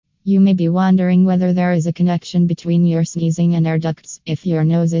You may be wondering whether there is a connection between your sneezing and air ducts, if your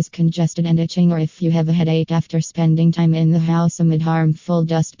nose is congested and itching, or if you have a headache after spending time in the house amid harmful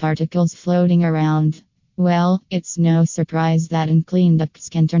dust particles floating around. Well, it's no surprise that unclean ducts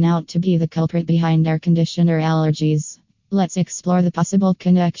can turn out to be the culprit behind air conditioner allergies. Let's explore the possible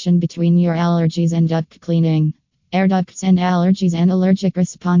connection between your allergies and duct cleaning. Air ducts and allergies. An allergic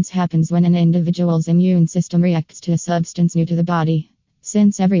response happens when an individual's immune system reacts to a substance new to the body.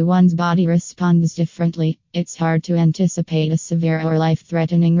 Since everyone's body responds differently, it's hard to anticipate a severe or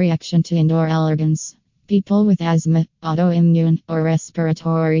life-threatening reaction to indoor allergens. People with asthma, autoimmune, or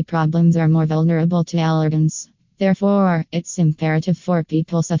respiratory problems are more vulnerable to allergens. Therefore, it's imperative for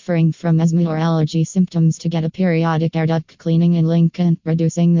people suffering from asthma or allergy symptoms to get a periodic air duct cleaning in Lincoln,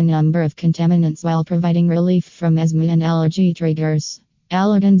 reducing the number of contaminants while providing relief from asthma and allergy triggers.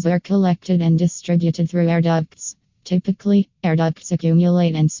 Allergens are collected and distributed through air ducts. Typically, air ducts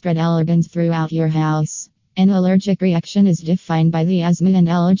accumulate and spread allergens throughout your house. An allergic reaction is defined by the Asthma and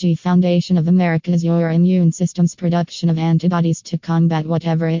Allergy Foundation of America as your immune system's production of antibodies to combat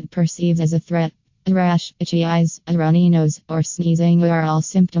whatever it perceives as a threat. A rash, itchy eyes, a runny nose, or sneezing are all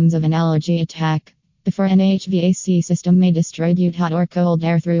symptoms of an allergy attack. Before an HVAC system may distribute hot or cold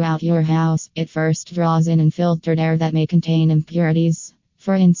air throughout your house, it first draws in unfiltered air that may contain impurities.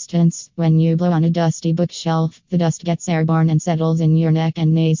 For instance, when you blow on a dusty bookshelf, the dust gets airborne and settles in your neck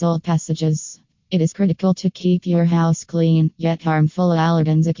and nasal passages. It is critical to keep your house clean, yet harmful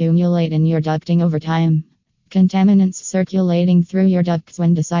allergens accumulate in your ducting over time. Contaminants circulating through your ducts.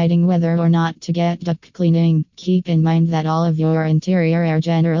 When deciding whether or not to get duct cleaning, keep in mind that all of your interior air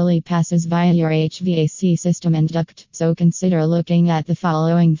generally passes via your HVAC system and duct, so consider looking at the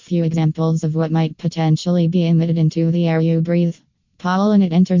following few examples of what might potentially be emitted into the air you breathe. Pollen.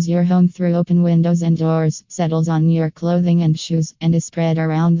 It enters your home through open windows and doors, settles on your clothing and shoes, and is spread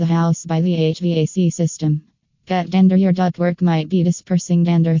around the house by the HVAC system. Pet dander. Your ductwork might be dispersing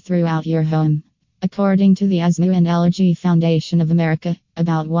dander throughout your home. According to the Asthma and Allergy Foundation of America,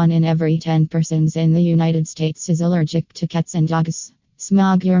 about 1 in every 10 persons in the United States is allergic to cats and dogs.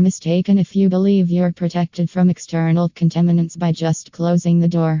 Smog. You're mistaken if you believe you're protected from external contaminants by just closing the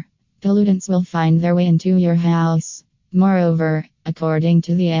door. Pollutants will find their way into your house. Moreover, according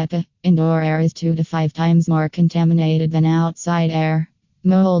to the EPA, indoor air is 2 to 5 times more contaminated than outside air.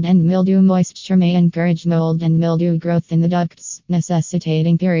 Mold and mildew. Moisture may encourage mold and mildew growth in the ducts,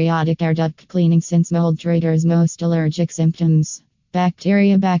 necessitating periodic air duct cleaning since mold triggers most allergic symptoms.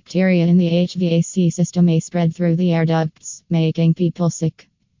 Bacteria. Bacteria in the HVAC system may spread through the air ducts, making people sick.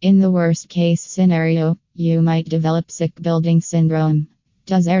 In the worst case scenario, you might develop sick building syndrome.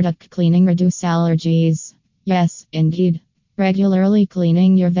 Does air duct cleaning reduce allergies? Yes, indeed. Regularly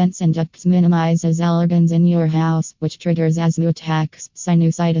cleaning your vents and ducts minimizes allergens in your house, which triggers asthma attacks,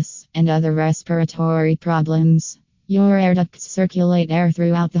 sinusitis, and other respiratory problems. Your air ducts circulate air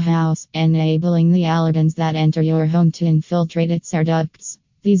throughout the house, enabling the allergens that enter your home to infiltrate its air ducts.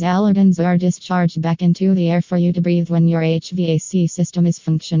 These allergens are discharged back into the air for you to breathe when your HVAC system is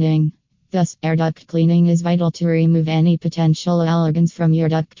functioning. Thus, air duct cleaning is vital to remove any potential allergens from your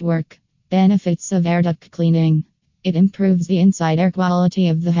ductwork. Benefits of air duct cleaning. It improves the inside air quality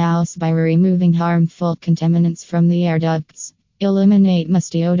of the house by removing harmful contaminants from the air ducts. Eliminate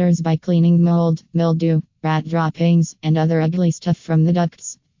musty odors by cleaning mold, mildew, rat droppings, and other ugly stuff from the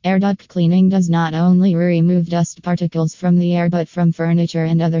ducts. Air duct cleaning does not only remove dust particles from the air but from furniture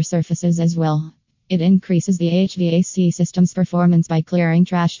and other surfaces as well. It increases the HVAC system's performance by clearing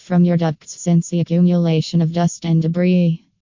trash from your ducts since the accumulation of dust and debris